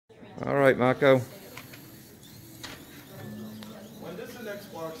All right, Mako. When does the next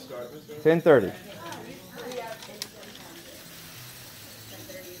block start, Mr. 10:30.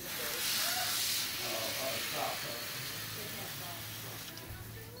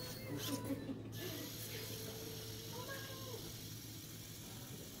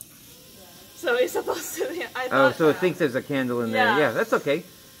 So it's supposed to be. I Oh, thought so it thinks there's a candle in there. Yeah. Yeah, that's okay.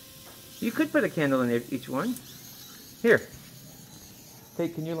 You could put a candle in each one. Here.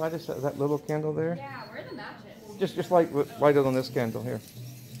 Kate, can you light us that little candle there? Yeah, where are the matches? Just light it on this candle here.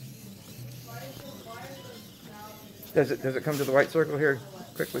 Does it come to the white circle here?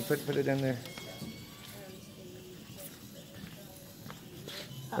 Quickly put it in there.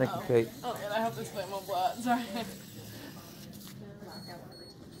 Thank you, Kate. Oh, and I hope this flame won't blow out. Sorry.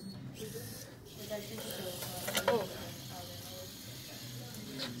 Oh.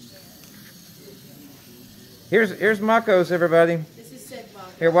 Here's Mako's, everybody. This is sick, Mako.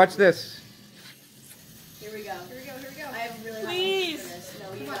 Here, watch this. Here we go. Here we go. Here we go. I have really Please. high hopes for this.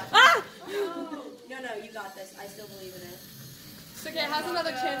 No, you got this. Ah! No, you got this. I still believe in it. It's okay. It has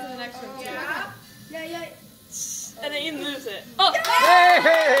another chance in the next one too. Yeah. And then you lose it. Oh!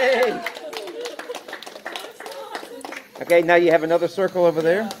 Hey! Okay, now you have another circle over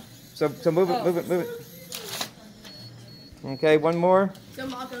there. So move it. Okay, one more. So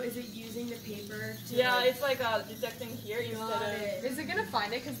Mako, is it using the paper? Yeah, it's like detecting here instead of. Is it gonna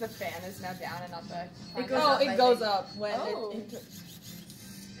find it because the fan is now down and not the? It goes up, it goes up when Oh. it.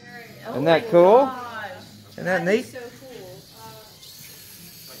 Isn't that cool? Gosh. Isn't that neat? So cool.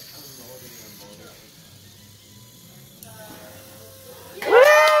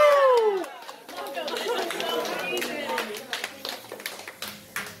 Woo! Mako, this is so amazing.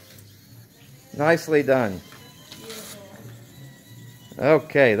 Nicely done.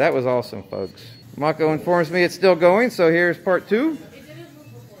 Okay, that was awesome, folks. Mako informs me it's still going, so here's part 2.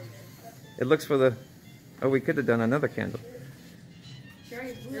 It looks for the... Oh, we could have done another candle.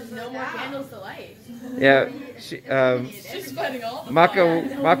 There's no more candles to light. Yeah, She's fighting all.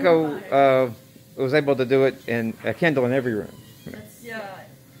 Mako was able to do it in a candle in every room. Yeah.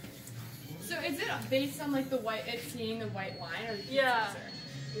 So is it based on like the white? It's seeing the white line or the heat Yeah.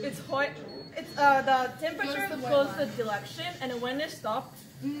 sensor? It's white. It's the temperature Goes the white goes line. the direction, and when it stops,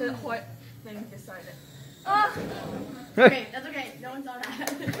 the white thing beside it. Ah! Okay, that's okay. No one saw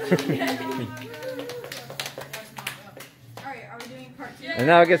that. Alright, are we doing part 2? And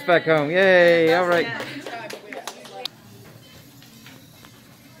now it gets back home. Yay! All right.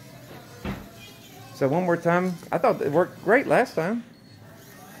 So one more time. I thought it worked great last time.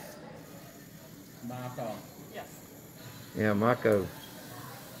 Mako. Yes. Yeah, Mako.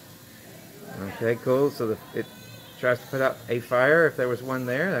 Okay, cool. So it tries to put out a fire if there was one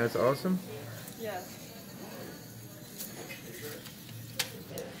there. That's awesome. Yes.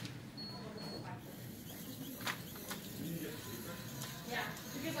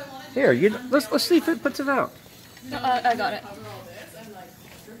 Here, let's see if it puts it out. I got it. Cover all this and like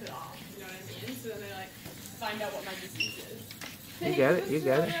strip it off. You know what I mean? So then they like find out what my disease is. You got it. You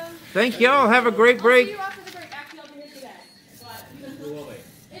got it. Thank y'all. Have a great break. See you after the break. Actually, I'll be here today. But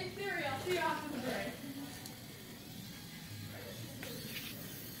in theory, I'll see you after the break.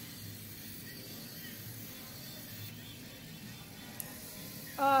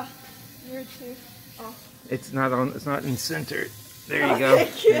 You're too. Oh. It's not on. It's not in center. There you go.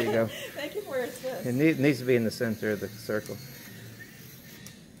 Thank you. There you go. Thank you for your assist. It needs to be in the center of the circle.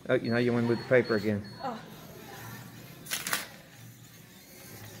 Oh, you know you want to move the paper again. Oh.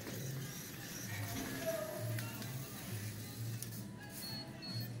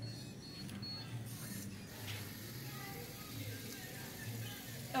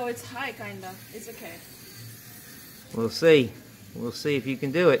 Oh, it's high, kinda. It's okay. We'll see. We'll see if you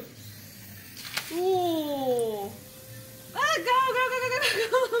can do it. Ooh! Ah, go!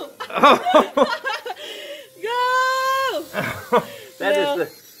 Oh, Go! that No. is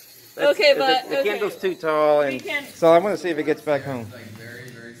the. Okay, but the okay. candle's too tall, We and can- so I want to see if it gets back home. Like very,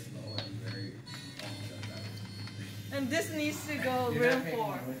 very slow and very almost And this needs to go room 4.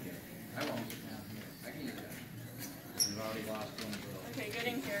 I won't. I can use that. We've already lost one girl. Okay, get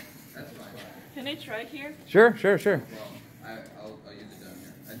in here. That's fine. Can I try here? Sure. Well, I'll use it down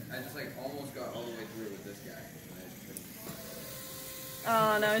here. I just like almost got all the way through with this guy.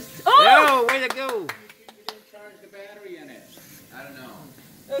 Oh, no, it's... Oh! Oh, way to go! You didn't charge the battery in it. I don't know.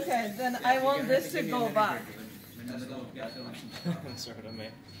 Okay, then I want this to go back. Sort of,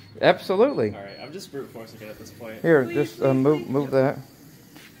 man. Absolutely. All right, I'm just brute forcing it at this point. Here, Please, just please, move that.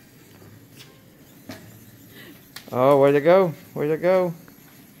 Oh, way to go! Way to go!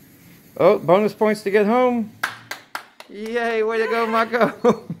 Oh, bonus points to get home! Yay! Way to go,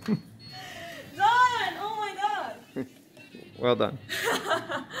 Mako! Well done.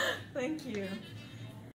 Thank you.